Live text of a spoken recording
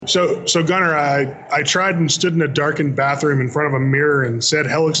So Gunnar, I tried and stood in a darkened bathroom in front of a mirror and said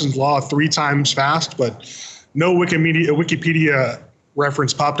Hellickson's Law 3 times fast, but no Wikipedia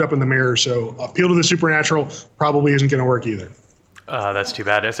reference popped up in the mirror. So appeal to the supernatural probably isn't going to work either. That's too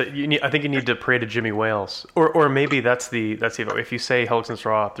bad. I think you need to pray to Jimmy Wales, or maybe that's the if you say Hellickson's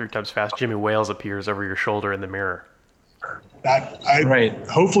Law 3 times fast, Jimmy Wales appears over your shoulder in the mirror. Right.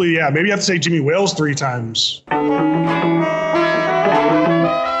 Hopefully, yeah. Maybe you have to say Jimmy Wales 3 times.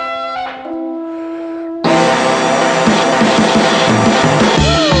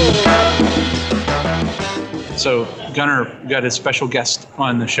 So, Gunnar, we got a special guest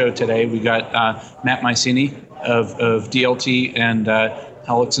on the show today. We got Matt Mycini of DLT and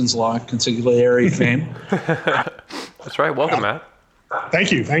Hellickson's Law consigliere fame. That's right. Welcome, Matt.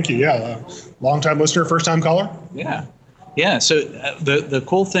 Thank you. Yeah, long-time listener, first-time caller. Yeah. So the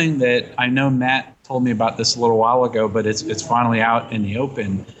cool thing that I know Matt told me about this a little while ago, but it's finally out in the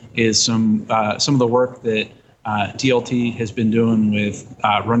open, is some of the work that DLT has been doing with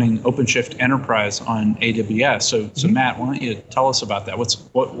running OpenShift Enterprise on AWS. So Matt, why don't you tell us about that?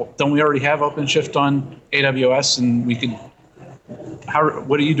 What don't we already have OpenShift on AWS, and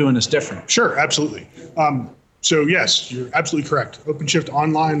what are you doing that's different? Sure, absolutely. So yes, you're absolutely correct. OpenShift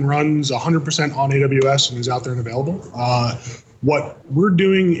Online runs 100% on AWS and is out there and available. What we're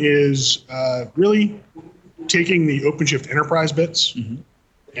doing is really taking the OpenShift Enterprise bits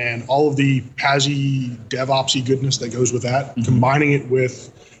and all of the PaaS-y, DevOps-y goodness that goes with that, combining it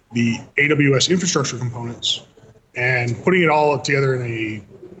with the AWS infrastructure components and putting it all together in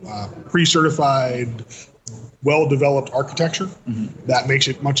a pre-certified, well-developed architecture that makes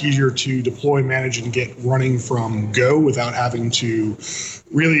it much easier to deploy, manage, and get running from Go without having to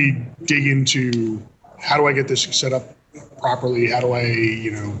really dig into how do I get this set up properly? How do I,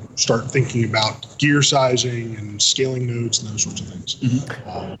 start thinking about gear sizing and scaling nodes and those sorts of things.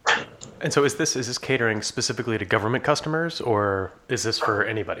 And so is this catering specifically to government customers, or is this for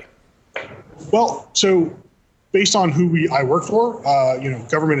anybody? Well, so based on who I work for,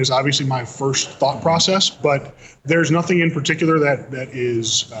 government is obviously my first thought process, but there's nothing in particular that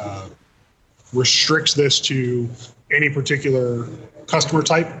is restricts this to any particular customer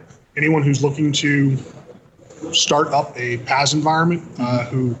type. Anyone who's looking to start up a PaaS environment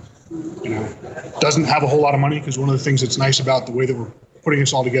who doesn't have a whole lot of money, because one of the things that's nice about the way that we're putting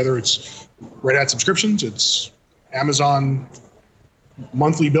this all together, it's Red Hat subscriptions, it's Amazon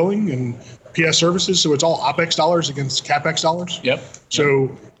monthly billing and PS services, so it's all OpEx dollars against CapEx dollars. Yep.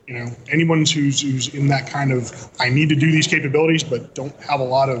 So, anyone who's in that kind of, I need to do these capabilities, but don't have a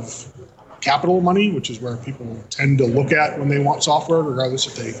lot of capital money, which is where people tend to look at when they want software, regardless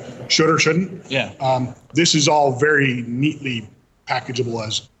if they should or shouldn't. Yeah. This is all very neatly packageable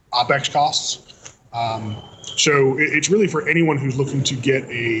as OpEx costs. So it's really for anyone who's looking to get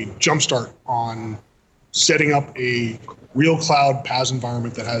a jumpstart on setting up a real cloud PaaS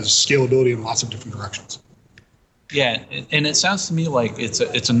environment that has scalability in lots of different directions. Yeah, and it sounds to me like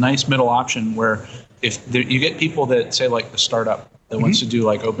it's a nice middle option where you get people that say, like, the startup that wants to do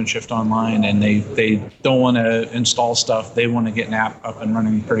like OpenShift Online, and they don't want to install stuff, they want to get an app up and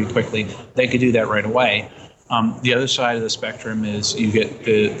running pretty quickly, they could do that right away. The other side of the spectrum is you get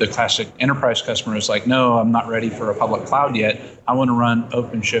the classic enterprise customers like, no, I'm not ready for a public cloud yet. I want to run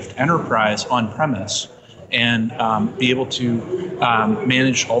OpenShift Enterprise on-premise and be able to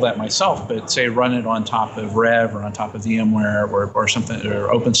manage all that myself, but say run it on top of Rev or on top of VMware or something, or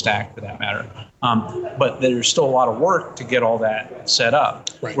OpenStack for that matter. But there's still a lot of work to get all that set up.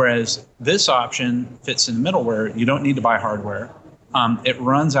 Right. Whereas this option fits in the middle where you don't need to buy hardware. It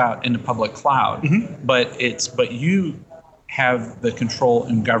runs out into public cloud, but you have the control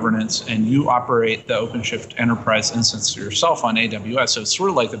and governance, and you operate the OpenShift Enterprise instance yourself on AWS. So it's sort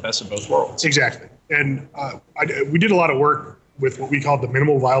of like the best of both worlds. Exactly. And we did a lot of work with what we called the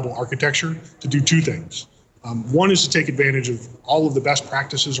minimal viable architecture to do two things. One is to take advantage of all of the best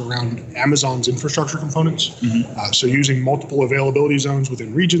practices around Amazon's infrastructure components. So using multiple availability zones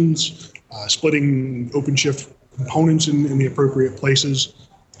within regions, splitting OpenShift components in the appropriate places.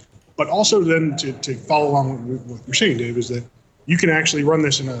 But also then to follow along with what you're saying, Dave, is that you can actually run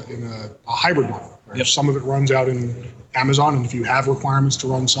this in a hybrid model. Right? Yep. Some of it runs out in Amazon, and if you have requirements to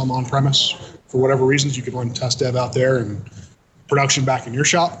run some on-premise for whatever reasons, you can run test dev out there and production back in your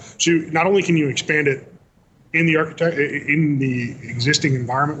shop. So not only can you expand it in the existing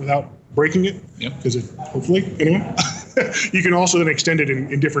environment without breaking it, because hopefully, anyway, you can also then extend it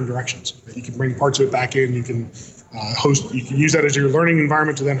in different directions. You can bring parts of it back in. You can you can use that as your learning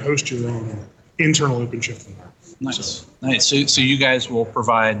environment to then host your own internal OpenShift environment. Nice. So you guys will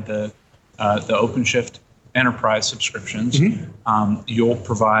provide the OpenShift enterprise subscriptions.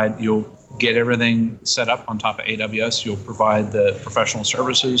 You'll get everything set up on top of AWS. You'll provide the professional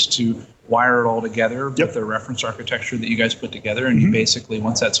services to wire it all together with the reference architecture that you guys put together. And you basically,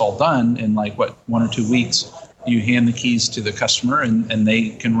 once that's all done in 1 or 2 weeks, you hand the keys to the customer and they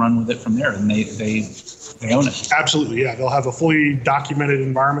can run with it from there. And they own it. Absolutely, yeah. They'll have a fully documented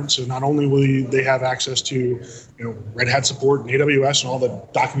environment. So not only will they have access to Red Hat support and AWS and all the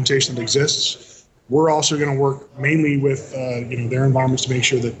documentation that exists, we're also going to work mainly with their environments to make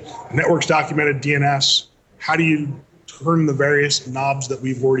sure that the network's documented, DNS. How do you turn the various knobs that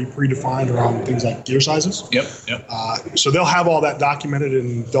we've already predefined around things like gear sizes? Yep. So they'll have all that documented,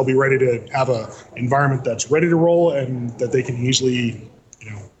 and they'll be ready to have an environment that's ready to roll and that they can easily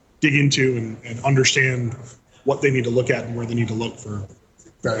dig into and understand what they need to look at and where they need to look for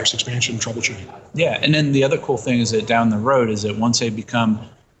various expansion troubleshooting. Yeah, and then the other cool thing is that down the road is that once they become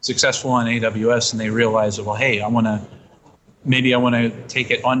successful on AWS and they realize that, well, hey, I want to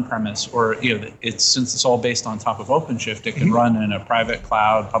take it on premise, or it's since it's all based on top of OpenShift, it can run in a private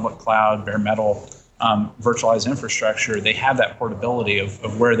cloud, public cloud, bare metal, virtualized infrastructure. They have that portability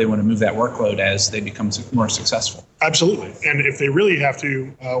of where they want to move that workload as they become more successful. Absolutely, and if they really have to,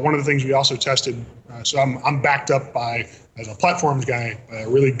 one of the things we also tested. So I'm backed up by, as a platforms guy, a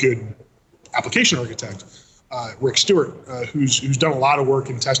really good application architect, Rick Stewart, who's done a lot of work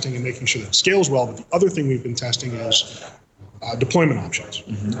in testing and making sure that it scales well. But the other thing we've been testing is deployment options.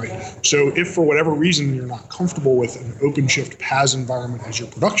 Right? So if for whatever reason you're not comfortable with an OpenShift PaaS environment as your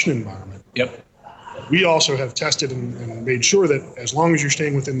production environment, we also have tested and made sure that as long as you're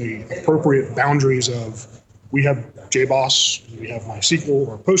staying within the appropriate boundaries of, we have JBoss, we have MySQL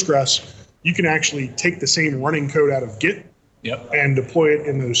or Postgres, you can actually take the same running code out of Git and deploy it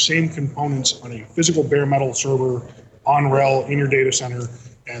in those same components on a physical bare metal server on RHEL in your data center,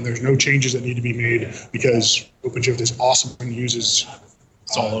 and there's no changes that need to be made because OpenShift is awesome and uses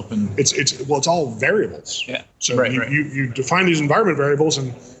it's all open. It's all variables. Yeah. So you define these environment variables,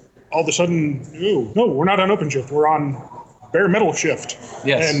 and all of a sudden, no, we're not on OpenShift. We're on bare metal shift.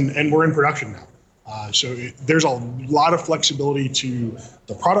 Yes. And we're in production now. So there's a lot of flexibility to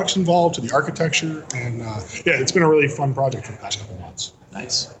the products involved, to the architecture, and it's been a really fun project for the past couple of months.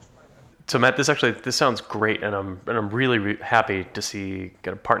 Nice. So Matt, this sounds great, and I'm really happy to see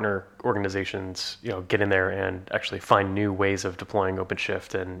kind of partner organizations get in there and actually find new ways of deploying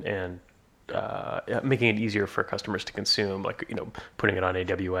OpenShift and making it easier for customers to consume, like putting it on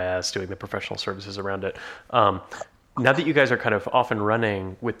AWS, doing the professional services around it. Now that you guys are kind of off and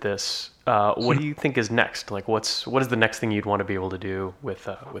running with this, what do you think is next? Like, what is the next thing you'd want to be able to do with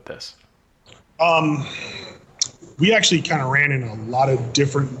this? We actually kind of ran in a lot of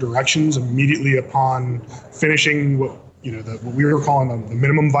different directions immediately upon finishing what we were calling the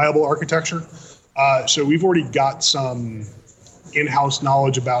minimum viable architecture. So we've already got some in-house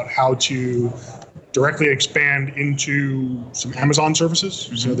knowledge about how to directly expand into some Amazon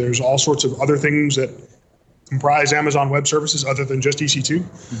services. So there's all sorts of other things that comprise Amazon Web Services other than just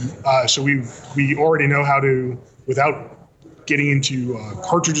EC2. So we already know how to, without getting into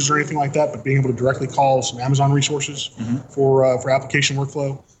cartridges or anything like that, but being able to directly call some Amazon resources for application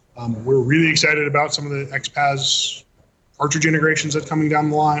workflow. We're really excited about some of the XPaaS cartridge integrations that's coming down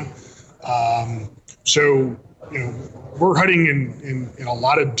the line. So we're heading in a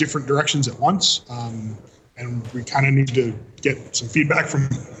lot of different directions at once, and we kind of need to get some feedback from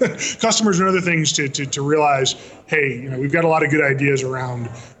customers and other things to realize, hey, we've got a lot of good ideas around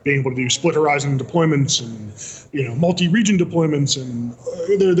being able to do split horizon deployments and multi-region deployments, and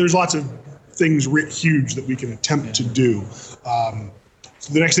there's lots of things huge that we can attempt to do.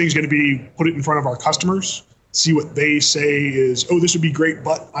 So the next thing is going to be put it in front of our customers, see what they say is, oh, this would be great,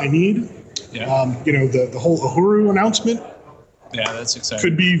 but I need. The whole Uhuru announcement. Yeah, that's exciting.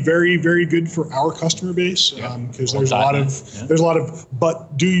 Could be very, very good for our customer base because there's a lot of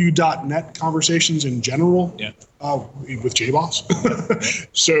but do you.net conversations in general with JBoss.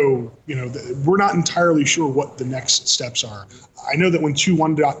 So we're not entirely sure what the next steps are. I know that when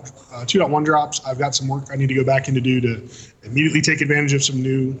 2.1 drops, I've got some work I need to go back in to do to immediately take advantage of some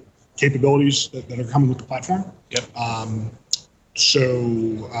new capabilities that are coming with the platform. That's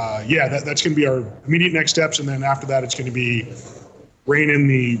going to be our immediate next steps, and then after that, it's going to be rein in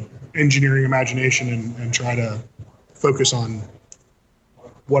the engineering imagination and try to focus on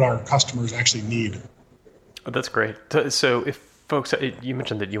what our customers actually need. Oh, that's great. So if folks, you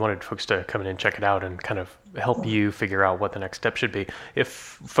mentioned that you wanted folks to come in and check it out and kind of help you figure out what the next step should be. If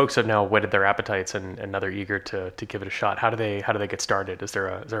folks have now whetted their appetites and now they're eager to give it a shot, how do they get started? Is there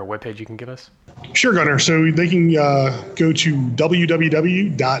a webpage you can give us? Sure, Gunnar. So they can go to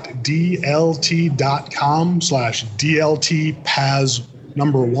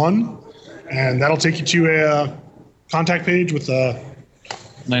www.dlt.com/DLTPAS1, and that'll take you to a contact page with a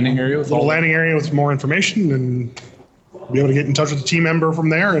landing area with more information, and be able to get in touch with a team member from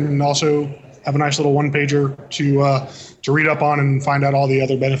there, and also have a nice little one-pager to read up on and find out all the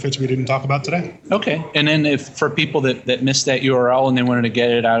other benefits we didn't talk about today. Okay. And then if for people that missed that URL and they wanted to get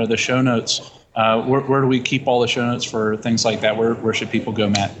it out of the show notes, where do we keep all the show notes for things like that? Where should people go,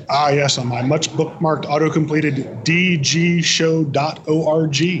 Matt? Yes, on my much bookmarked, auto-completed dgshow.org.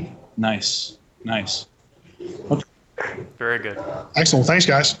 Nice. Okay. Very good. Excellent. Thanks,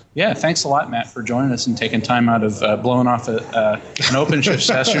 guys. Yeah, thanks a lot, Matt, for joining us and taking time out of blowing off an OpenShift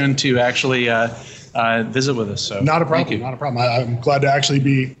session to actually visit with us. So not a problem. Thank you. Not a problem. I'm glad to actually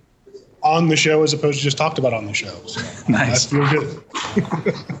be on the show as opposed to just talked about on the show. So Nice. I feel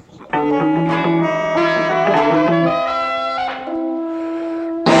good.